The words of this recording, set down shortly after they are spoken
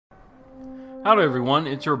Howdy everyone,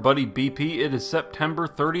 it's your buddy BP. It is September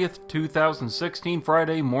 30th, 2016,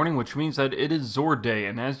 Friday morning, which means that it is Zord Day.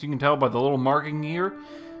 And as you can tell by the little marking here,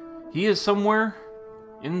 he is somewhere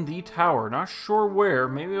in the tower. Not sure where,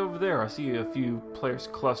 maybe over there. I see a few players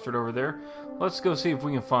clustered over there. Let's go see if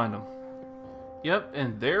we can find him. Yep,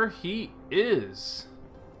 and there he is.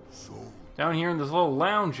 Down here in this little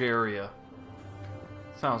lounge area.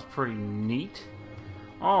 Sounds pretty neat.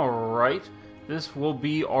 Alright. This will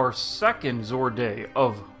be our second Zord Day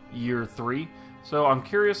of Year 3, so I'm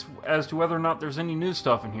curious as to whether or not there's any new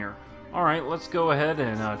stuff in here. Alright, let's go ahead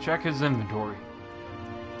and check his inventory.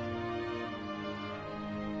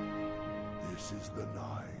 This is the 9.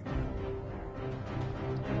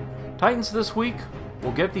 Titans this week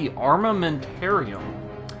will get the Armamentarium.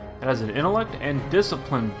 It has an intellect and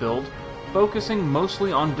discipline build, focusing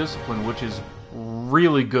mostly on discipline, which is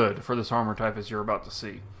really good for this armor type, as you're about to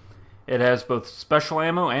see. It has both special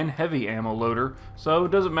ammo and heavy ammo loader, so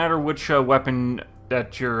it doesn't matter which weapon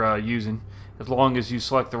that you're using. As long as you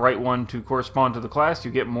select the right one to correspond to the class,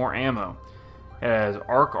 you get more ammo. It has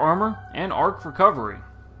arc armor and arc recovery.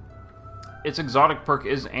 Its exotic perk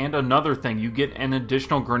is and another thing. You get an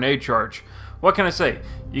additional grenade charge. What can I say?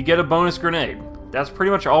 You get a bonus grenade. That's pretty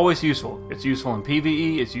much always useful. It's useful in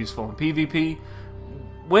PvE, it's useful in PvP.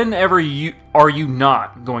 Whenever are you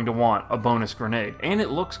not going to want a bonus grenade? And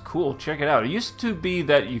it looks cool. Check it out. It used to be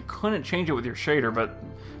that you couldn't change it with your shader, but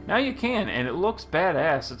now you can, and it looks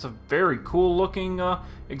badass. It's a very cool looking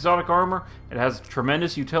exotic armor. It has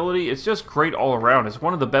tremendous utility. It's just great all around. It's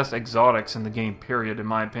one of the best exotics in the game, period, in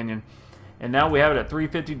my opinion. And now we have it at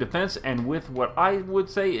 350 defense, and with what I would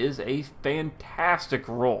say is a fantastic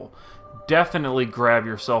roll. Definitely grab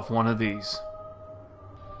yourself one of these.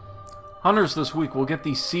 Hunters this week will get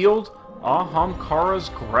the sealed AHAMKARA's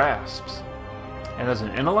Grasps. It has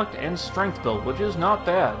an intellect and strength build, which is not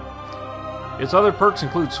bad. Its other perks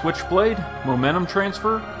include Switchblade, Momentum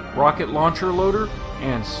Transfer, Rocket Launcher Loader,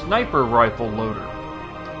 and Sniper Rifle Loader.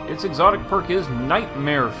 Its exotic perk is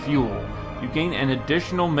Nightmare Fuel. You gain an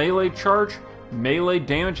additional melee charge. Melee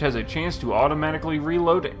damage has a chance to automatically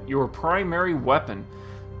reload your primary weapon.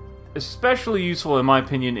 Especially useful, in my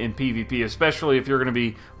opinion, in PvP, especially if you're going to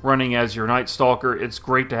be running as your Night Stalker. It's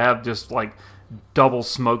great to have just, like, double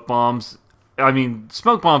smoke bombs. I mean,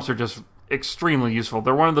 smoke bombs are just extremely useful.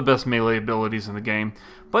 They're one of the best melee abilities in the game,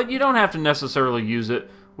 but you don't have to necessarily use it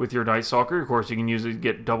with your Night Stalker. Of course, you can use it to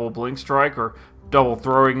get double Blink Strike or double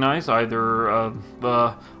Throwing Knives. Either of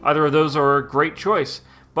those are a great choice.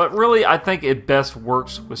 But really, I think it best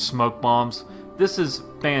works with smoke bombs. This is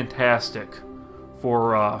fantastic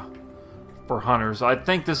for hunters. I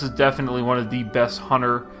think this is definitely one of the best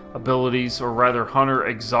hunter abilities, or rather hunter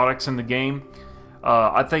exotics in the game.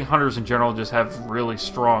 I think hunters in general just have really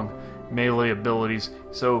strong melee abilities.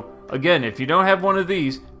 So again, if you don't have one of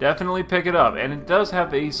these, definitely pick it up. And it does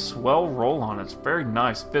have a swell roll on it. It's very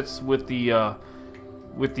nice. Fits with the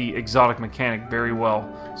exotic mechanic very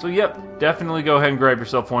well. So yep, definitely go ahead and grab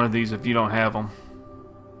yourself one of these if you don't have them.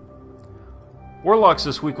 Warlocks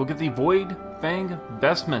this week will get the VOIDFANG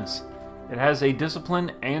Vestments. It has a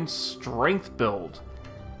discipline and strength build.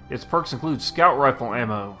 Its perks include scout rifle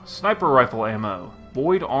ammo, sniper rifle ammo,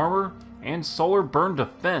 void armor, and solar burn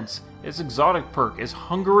defense. Its exotic perk is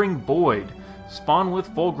Hungering Void. Spawn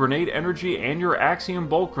with full grenade energy, and your Axiom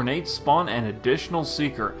Bolt grenades spawn an additional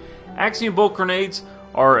seeker. Axiom Bolt grenades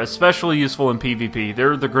are especially useful in PvP.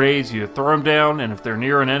 They're the grenades, you throw them down, and if they're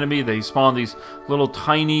near an enemy, they spawn these little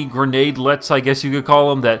tiny grenadelets, I guess you could call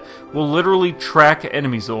them, that will literally track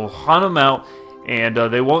enemies. They'll hunt them out, and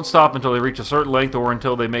they won't stop until they reach a certain length or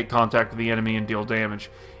until they make contact with the enemy and deal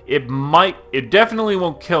damage. It definitely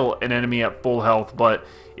won't kill an enemy at full health, but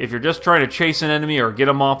if you're just trying to chase an enemy or get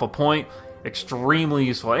them off a point, extremely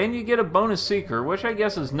useful. And you get a bonus seeker, which I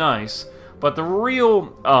guess is nice. But the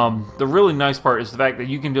really nice part is the fact that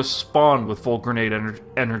you can just spawn with full grenade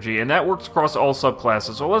energy, and that works across all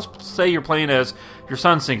subclasses. So let's say you're playing as your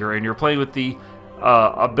Sunsinger, and you're playing with the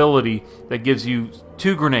ability that gives you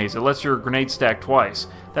 2 grenades. It lets your grenade stack twice.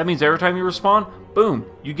 That means every time you respawn, boom,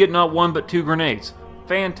 you get not 1 but 2 grenades.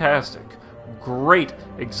 Fantastic. Great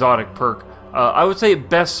exotic perk. I would say it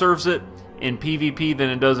best serves it in PvP than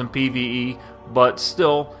it does in PvE, but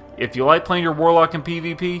still, if you like playing your Warlock in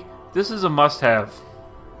PvP, this is a must-have.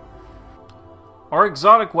 Our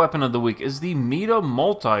exotic weapon of the week is the MIDA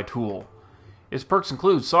multi-tool. Its perks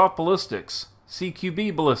include soft ballistics,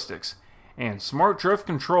 CQB ballistics, and smart drift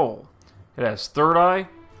control. It has third eye,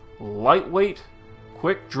 lightweight,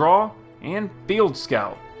 quick draw, and field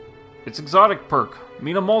scout. Its exotic perk,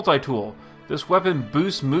 MIDA multi-tool. This weapon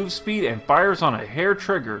boosts move speed and fires on a hair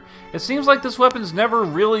trigger. It seems like this weapon's never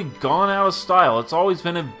really gone out of style. It's always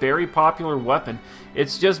been a very popular weapon.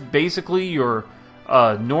 It's just basically your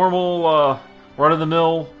normal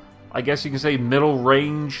run-of-the-mill, I guess you can say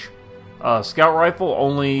middle-range scout rifle,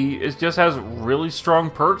 only it just has really strong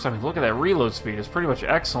perks. I mean, look at that reload speed. It's pretty much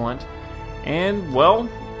excellent. And, well,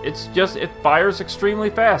 it fires extremely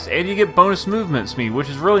fast. And you get bonus movement speed, which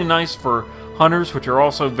is really nice for hunters, which are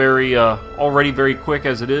also already very quick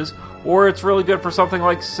as it is. Or it's really good for something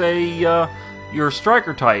like, say, your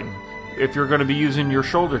Striker Titan, if you're going to be using your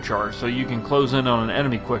shoulder charge, so you can close in on an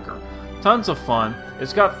enemy quicker. Tons of fun.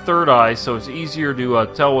 It's got third eye, so it's easier to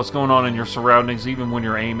tell what's going on in your surroundings, even when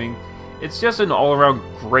you're aiming. It's just an all-around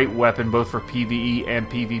great weapon, both for PvE and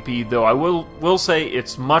PvP, though I will say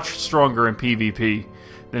it's much stronger in PvP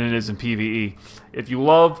than it is in PvE. If you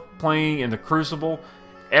love playing in the Crucible,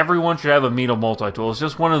 everyone should have a MIDA multi-tool. It's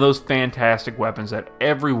just one of those fantastic weapons that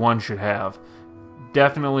everyone should have.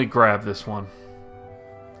 Definitely grab this one.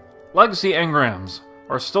 Legacy engrams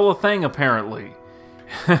are still a thing, apparently.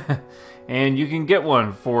 And you can get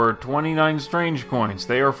one for 29 strange coins.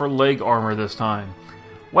 They are for leg armor this time.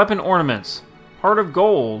 Weapon ornaments. Heart of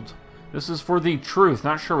Gold. This is for the Truth.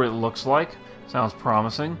 Not sure what it looks like. Sounds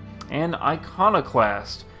promising. And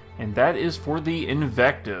Iconoclast. And that is for the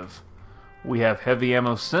Invective. We have heavy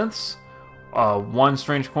ammo synths. 1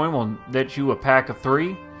 strange coin will net you a pack of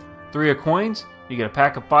 3. 3 of coins. You get a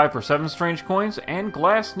pack of 5 for 7 strange coins. And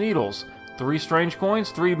glass needles. 3 strange coins,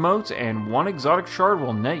 3 motes, and 1 exotic shard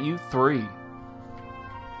will net you 3.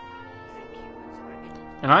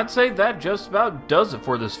 And I'd say that just about does it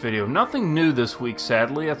for this video. Nothing new this week,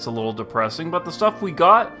 sadly. That's a little depressing, but the stuff we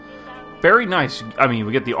got, very nice. I mean,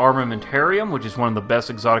 we get the Armamentarium, which is one of the best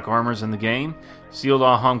exotic armors in the game. Sealed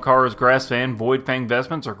AHAMKARA's Grasp and VOIDFANG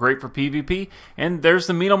vestments are great for PvP. And there's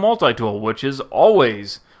the MIDA multi-tool, which has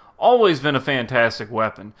always been a fantastic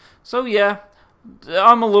weapon. So yeah,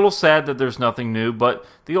 I'm a little sad that there's nothing new, but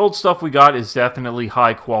the old stuff we got is definitely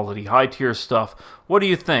high quality, high tier stuff. What do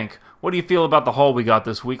you think? What do you feel about the haul we got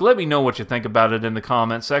this week? Let me know what you think about it in the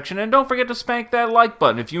comment section, and don't forget to spank that like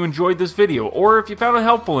button if you enjoyed this video, or if you found it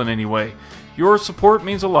helpful in any way. Your support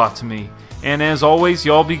means a lot to me. And as always,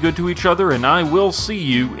 y'all be good to each other, and I will see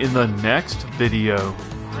you in the next video.